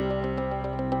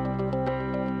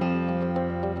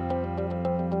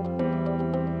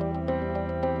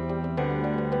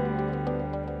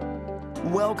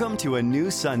Welcome to a new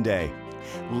Sunday.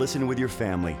 Listen with your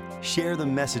family, share the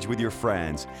message with your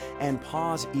friends, and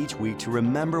pause each week to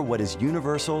remember what is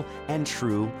universal and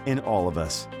true in all of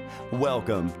us.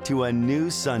 Welcome to a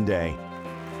new Sunday.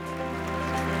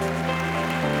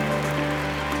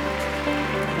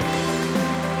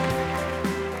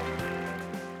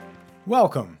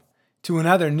 Welcome to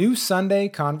another new Sunday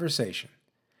conversation.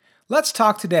 Let's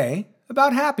talk today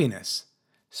about happiness,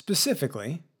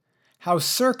 specifically how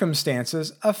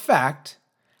circumstances affect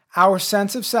our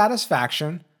sense of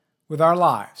satisfaction with our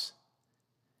lives.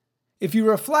 If you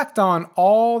reflect on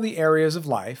all the areas of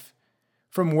life,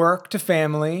 from work to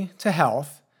family to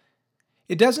health,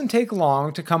 it doesn't take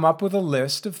long to come up with a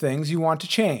list of things you want to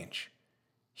change.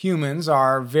 Humans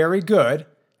are very good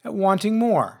at wanting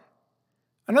more.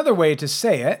 Another way to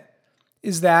say it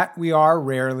is that we are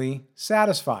rarely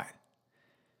satisfied.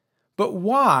 But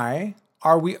why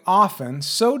are we often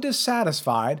so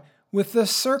dissatisfied with the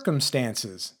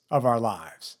circumstances of our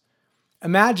lives?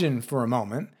 Imagine for a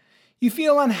moment you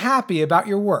feel unhappy about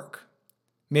your work.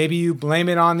 Maybe you blame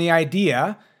it on the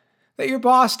idea that your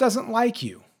boss doesn't like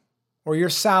you, or your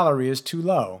salary is too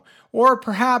low, or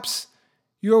perhaps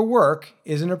your work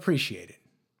isn't appreciated.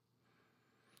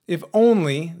 If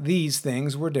only these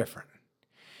things were different.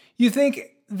 You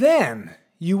think then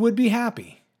you would be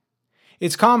happy.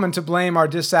 It's common to blame our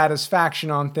dissatisfaction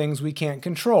on things we can't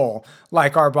control,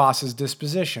 like our boss's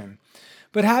disposition.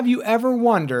 But have you ever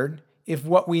wondered if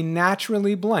what we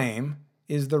naturally blame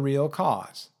is the real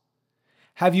cause?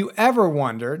 Have you ever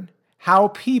wondered how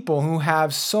people who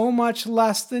have so much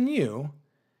less than you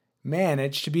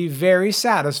manage to be very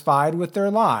satisfied with their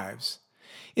lives?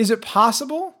 Is it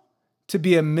possible to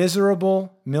be a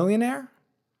miserable millionaire?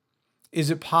 Is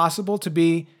it possible to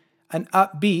be an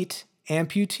upbeat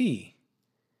amputee?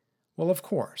 Well, of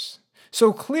course.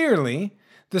 So clearly,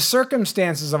 the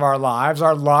circumstances of our lives,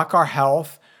 our luck, our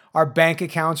health, our bank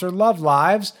accounts, or love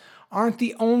lives aren't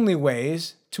the only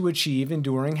ways to achieve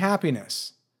enduring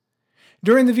happiness.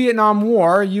 During the Vietnam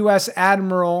War, U.S.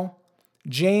 Admiral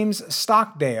James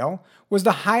Stockdale was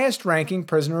the highest-ranking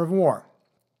prisoner of war.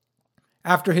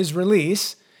 After his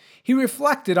release, he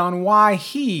reflected on why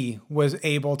he was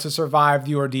able to survive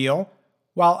the ordeal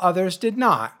while others did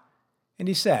not. And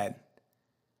he said,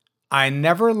 "I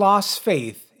never lost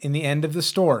faith in the end of the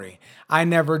story. I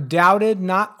never doubted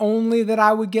not only that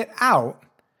I would get out,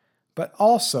 but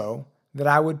also that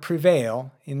I would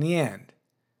prevail in the end."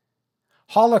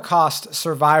 Holocaust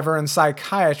survivor and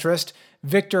psychiatrist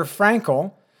Viktor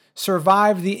Frankl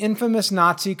survived the infamous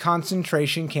Nazi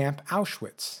concentration camp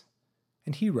Auschwitz.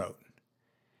 And he wrote,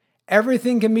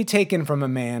 "Everything can be taken from a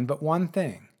man but one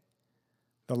thing,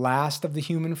 the last of the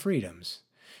human freedoms,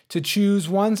 to choose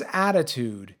one's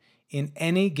attitude in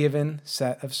any given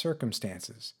set of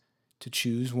circumstances, to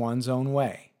choose one's own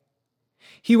way."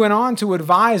 He went on to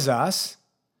advise us,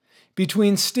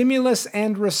 between stimulus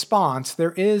and response,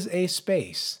 there is a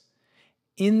space.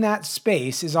 In that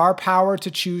space is our power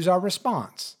to choose our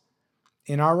response.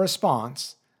 In our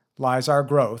response lies our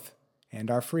growth and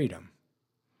our freedom.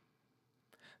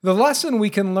 The lesson we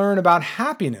can learn about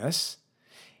happiness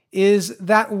is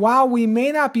that while we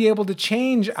may not be able to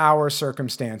change our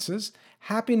circumstances,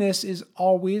 happiness is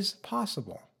always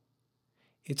possible.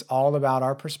 It's all about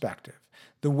our perspective,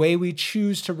 the way we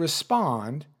choose to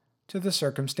respond to the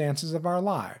circumstances of our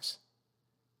lives.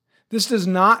 This does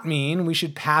not mean we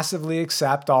should passively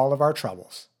accept all of our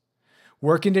troubles.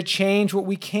 Working to change what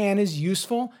we can is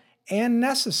useful and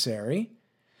necessary,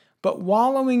 but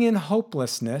wallowing in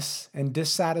hopelessness and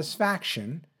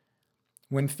dissatisfaction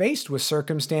when faced with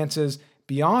circumstances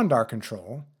beyond our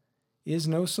control is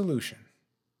no solution.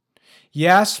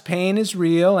 Yes, pain is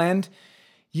real, and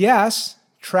yes,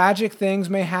 tragic things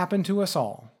may happen to us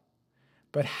all.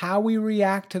 But how we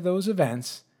react to those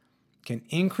events can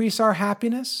increase our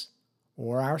happiness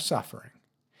or our suffering.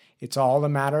 It's all a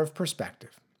matter of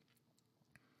perspective.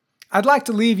 I'd like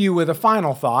to leave you with a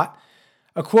final thought,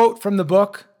 a quote from the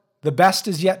book The Best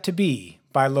Is Yet to Be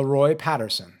by Leroy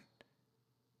Patterson.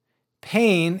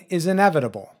 "Pain is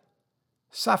inevitable.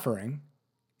 Suffering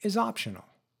is optional."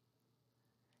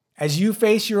 As you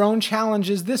face your own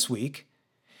challenges this week,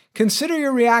 consider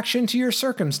your reaction to your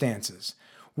circumstances.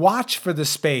 Watch for the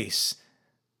space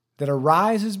that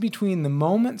arises between the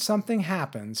moment something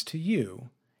happens to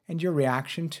you and your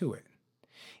reaction to it.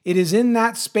 It is in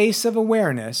that space of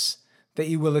awareness that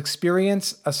you will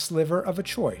experience a sliver of a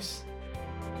choice.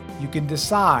 You can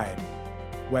decide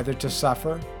whether to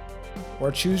suffer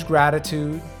or choose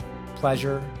gratitude,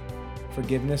 pleasure,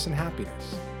 forgiveness, and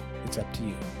happiness. It's up to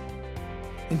you.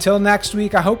 Until next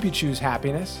week, I hope you choose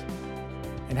happiness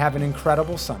and have an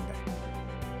incredible Sunday.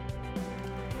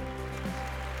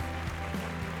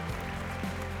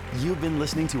 You've been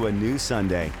listening to A New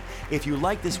Sunday. If you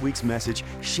like this week's message,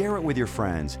 share it with your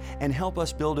friends and help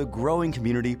us build a growing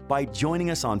community by joining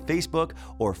us on Facebook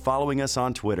or following us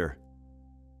on Twitter.